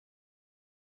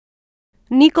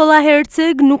Nikolla Her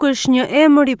nuk është një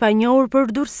emër i panjohur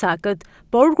për Durrësakët,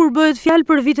 por kur bëhet fjalë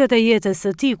për vitet e jetës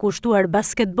së tij kushtuar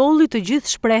basketbollit, të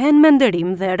gjithë shprehen me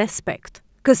nderim dhe respekt.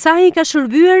 Kësaj ka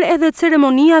shërbyer edhe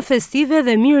ceremonia festive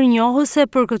dhe mirënjohëse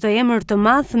për këtë emër të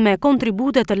madh me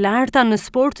kontribute të larta në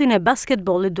sportin e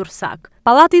basketbollit durrësak.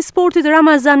 Pallati i Sportit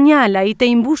Ramazan Njala,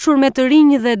 i mbushur me të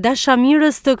rinj dhe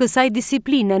dashamirës të kësaj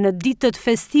disipline në ditët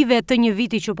festive të një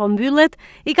viti që po mbyllet,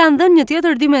 i kanë dhënë një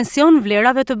tjetër dimension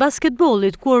vlerave të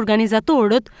basketbollit, ku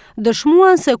organizatorët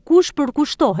dëshmuan se kush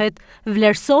përkushtohet,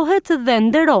 vlerësohet dhe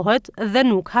nderohet dhe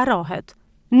nuk harrohet.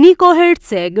 Nikolla Her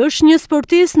është një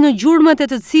sportist në gjurmët e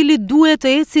të cilit duhet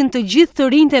të ecin të gjithë të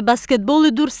rinjtë e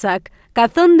basketbollit durrësak, ka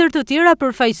thënë ndër të tjera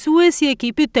përfaqësuesi i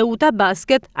ekipit Teuta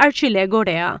Basket, Arçile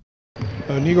Gorea.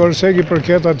 Nikolla Her i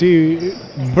përket atij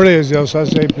brezi ose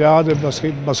asaj plejade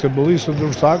basketbollistë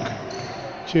durrësak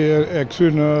që e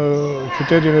kthy në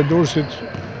qytetin e Durrësit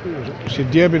si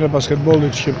djepin e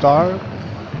basketbollit shqiptar,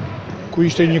 ku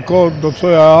ishte një kohë, do të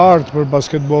thoja, e artë për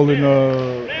basketbollin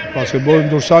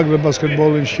durrësak dhe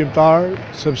basketbollin shqiptar,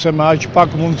 sepse me aq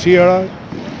pak mundësira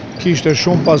kishte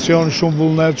shumë pasion, shumë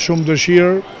vullnet, shumë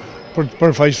dëshirë për të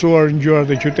përfaqësuar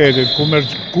ngjyrat e qytetit,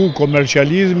 ku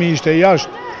komercializmi ishte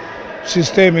jashtë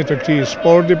sistemit të këtij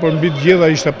sporti, por mbi të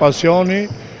gjitha ishte pasioni,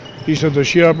 ishte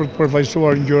dëshira për të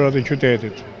përfaqësuar ngjyrat e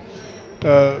qytetit.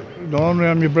 Unë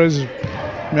jam një brez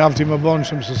mjaft i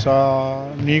mëvonshëm se sa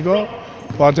Niko,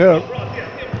 po atëherë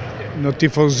në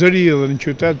tifozëri dhe në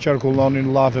qytet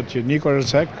qarkullonin llafet që Nikolla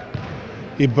Her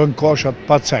i bën koshat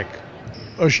pa cek.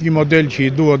 Është një model që i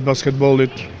duhet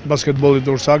basketbollit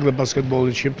durrësak dhe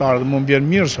basketbollit shqiptar, dhe më vjen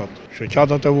mirë sot.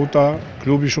 Shoqatat e huta,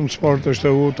 klubi shumë sport është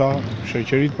e huta,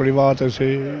 shoqëritë private si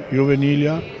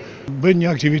Juvenilja, bën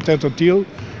një aktivitet të tillë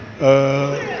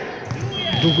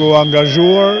duke u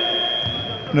angazhuar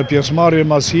në pjesëmarrje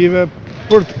masive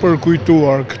për të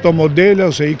përkujtuar këto modele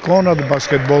ose ikona të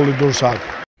basketbollit durrësak.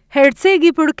 Her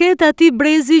i përket atij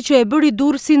brezi që e bëri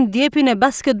Durrësin djepin e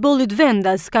basketbollit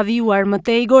vendas, ka vijuar më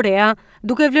tej Gorea,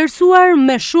 duke vlerësuar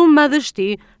me shumë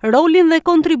madhështi rolin dhe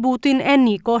kontributin e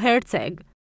Nikolla Her.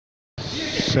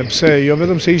 Sepse jo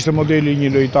vetëm se ishte modeli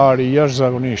një lojtari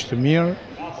jashtëzakonisht të mirë,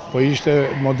 po ishte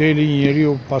modeli një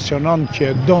njeriu pasionant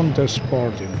që e donte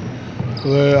sportin.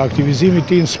 Dhe aktivizimi i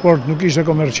tij në sport nuk ishte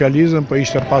komercializëm, po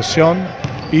ishte pasion,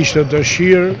 ishte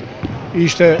dëshirë,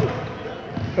 ishte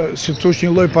si thosh një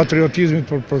lloj patriotizmi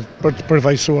për të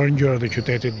përfaqësuar ngjyrat e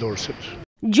qytetit Durrësit.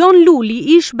 John Luli,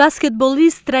 ish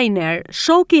basketbollist trajner,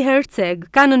 shoku i Her,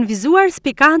 ka nënvizuar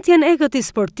spikatjen e këtij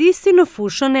sportisti në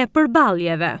fushën e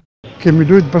përballjeve. Kemi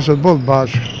luajtur basketboll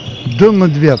bashkë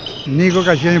 12 vjet. Niko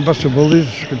ka qenë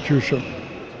basketbollist shkëlqyeshëm.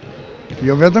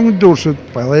 Jo vetëm në Durrësit,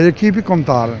 po edhe ekipi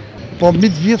kombëtar. Po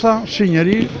mbi të gjitha si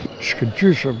njeri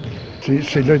shkëlqyeshëm.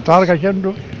 Si lojtar ka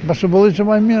qenë basketbollist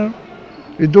më i mirë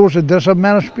i Durrësit, derisa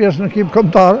merresh pjesë në ekip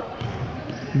kombëtar,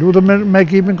 lutem me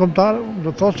ekipin kombëtar, do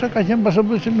të thotë se ka qenë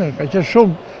basketbollist i mirë, ka qenë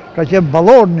shumë, ka qenë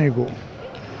ballor Niku.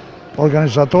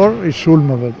 Organizator i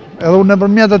sulmeve. Edhe unë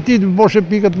nëpërmjet atij të boshe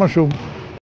pikët më shumë.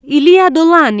 Ilia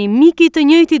Dollani, mik i të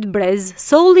njëjtit brez,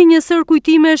 solli një sër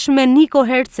kujtimesh me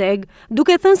Nikolla Her,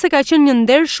 duke thënë se ka qenë një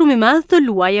nder shumë i madh të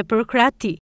luajë për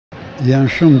krahati.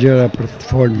 Janë shumë gjëra për të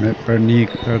folme për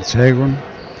Nikolla Her,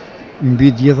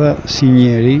 mbi të gjitha si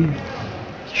njeri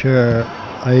që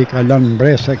ai ka lënë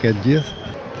mbresa këtë gjithë,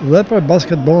 dhe për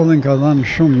basketbollin ka dhënë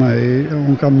shumë.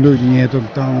 Unë kam luajtur një jetë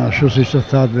tonë ashtu siç e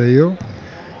thatë dhe ju,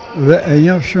 dhe e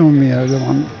njoh shumë mirë,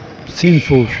 domethënë si në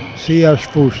fushë, si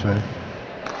jashtë fushës.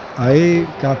 Ai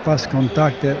ka pas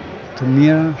kontakte të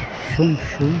mira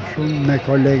shumë me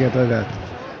kolegët e vet.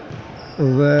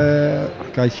 Dhe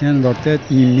ka qenë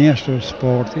vërtet një mjeshtër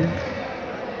sporti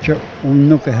që unë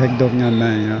nuk e hek dot nga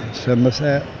menja, se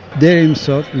mëse deri më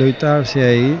sot lojtar si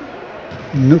ai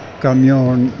nuk kam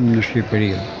njohur në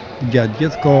Shqipëri. Gjatë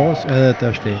gjithë kohës edhe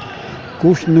tashti.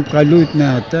 Kush nuk ka luajtur me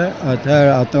atë,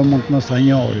 atëherë ato mund të mos ta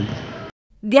njohin.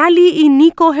 Djali i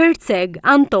Nikolla Her,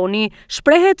 Antoni,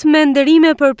 shprehet me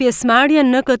nderime për pjesëmarrjen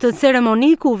në këtë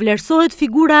ceremoni ku vlerësohet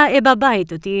figura e babait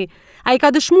të tij. Ai ka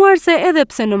dëshmuar se edhe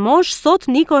pse në moshë, sot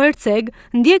Nikolla Her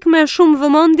ndjek me shumë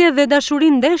vëmendje dhe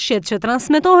dashuri ndeshjet që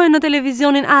transmetohen në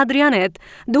televizionin Adrianet,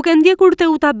 duke ndjekur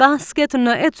Teuta Basket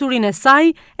në ecurinë e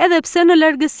saj, edhe pse në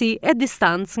largësi e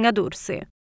distancë nga Durrësi.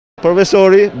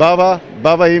 Profesori,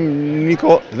 baba im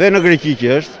Niko, dhe në Greqi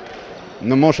që është,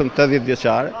 në moshën 80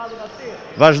 vjeçare,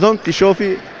 vazhdon të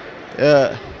shofi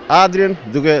Adrian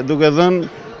duke dhënë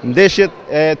ndeshjet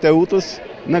e Teutës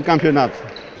në kampionat.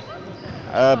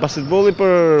 Basketbolli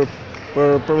për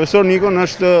profesor Nikon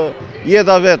është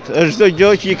jeta vetë, është çdo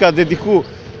gjë që i ka dedikuar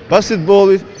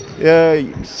basketbollit,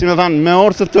 si me thanë, me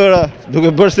orë të tëra, duke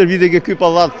bërë servite ke ky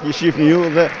pallat që shihni ju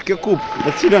dhe kjo kupë,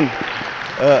 në cilën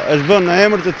është vënë në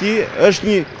emër të tij, është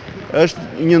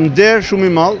një nder shumë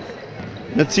i madh,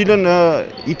 në cilën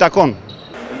i takon.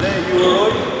 Dhe ju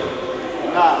uroj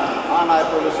nga ana e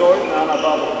profesorit, nga ana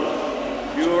babës.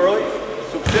 Ju uroj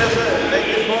suksese dhe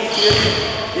gjithmonë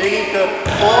jeni të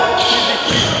fortë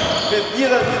fizikisht, me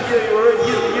gjitha ju uroj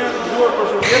gjithë mirë të zuar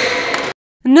për shëndet.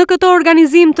 Në këtë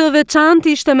organizim të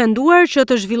veçantë ishte menduar që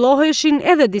të zhvilloheshin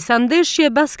edhe disa ndeshje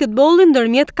basketbolli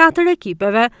ndërmjet 4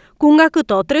 ekipeve, ku nga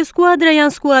këto 3 skuadra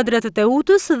janë skuadrat e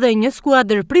Teutës dhe një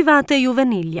skuadër private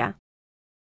juvenilja.